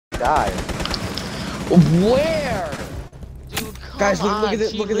die. Where? Dude, come Guys, on. look at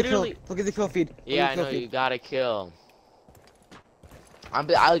the kill feed. Yeah, I know, you gotta kill.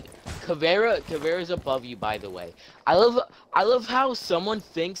 Caveira's above you, by the way. I love how someone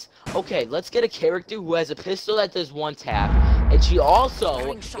thinks, okay, let's get a character who has a pistol that does one tap, and she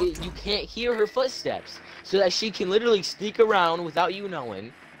also, you can't hear her footsteps, so that she can literally sneak around without you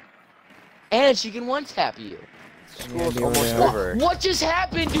knowing, and she can one tap you. School's almost over. What just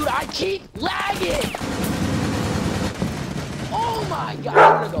happened, dude? I keep lagging. Oh my god!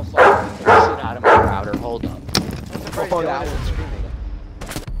 I'm gonna go fuck the shit out of my router. Hold up. Oh, that one's screaming.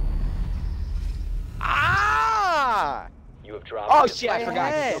 Ah! You have dropped. Oh shit! I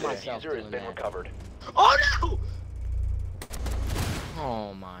forgot to head. kill myself. User has been recovered. Oh no!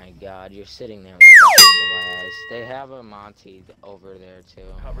 Oh my god! You're sitting there with fucking glass. They have a Monty over there too.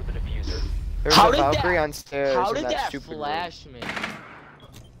 Cover the diffuser. There's How a did Valkyrie that? on stairs. How in did that stupid flash room. me? I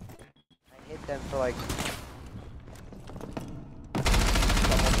hit them for like.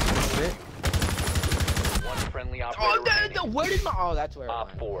 One friendly operator remaining. Where did my? Oh, that's where.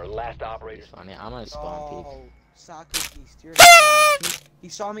 Op 4, last operator. It's funny. I'm gonna spawn peek. Oh, soccer beast. He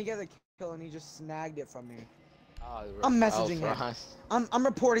saw me get the kill and he just snagged it from me. Oh, I'm messaging him. Frost. I'm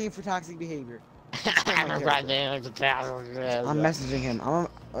reporting him for toxic behavior. I'm messaging him.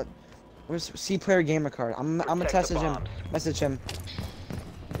 Where's C player gamer card? I'm gonna Protect the message him. bombs. Message him.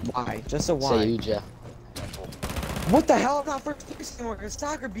 Why? Just a why. Sayuja. What the hell? I'm not first place anymore. It's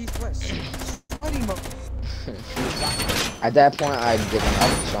soccer beast. What? Sweaty mode. At that point, I'd given up,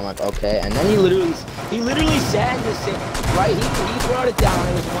 so I'm like, okay. And then he literally sat in the same, right? He brought it down.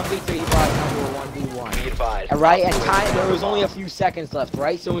 It was 1v3. He brought it down to a 1v1. Be advised. Right, and there was only a few seconds left,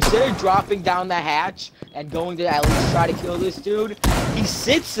 right? So instead of dropping down the hatch and going to at least try to kill this dude, he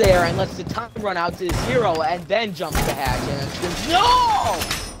sits there and lets the time run out to 0 and then jumps the hatch and screams, no!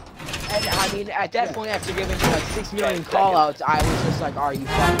 And I mean, at that point, after giving me like 6 million callouts, I was just like, are you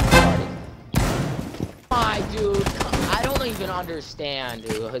fucking retarded? My dude, I don't even understand,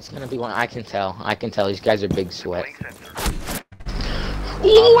 dude. It's gonna be one. I can tell. These guys are big sweat.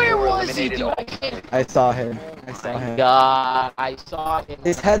 Where was he, dude? I saw him. I saw him. God, I saw him.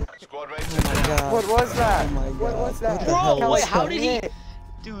 His head. Squad Oh race. my god. What was that? Oh my god. What was that? Bro, wait, how did he?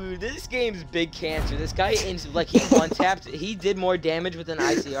 Dude, this game's big cancer. This guy, like, he one-tapped. He did more damage with an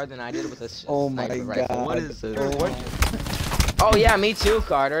ICR than I did with a sniper rifle. What is this? Oh yeah, me too,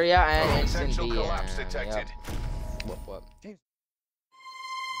 Carter. Yeah, and instant Potential B. collapse detected. Yep. What?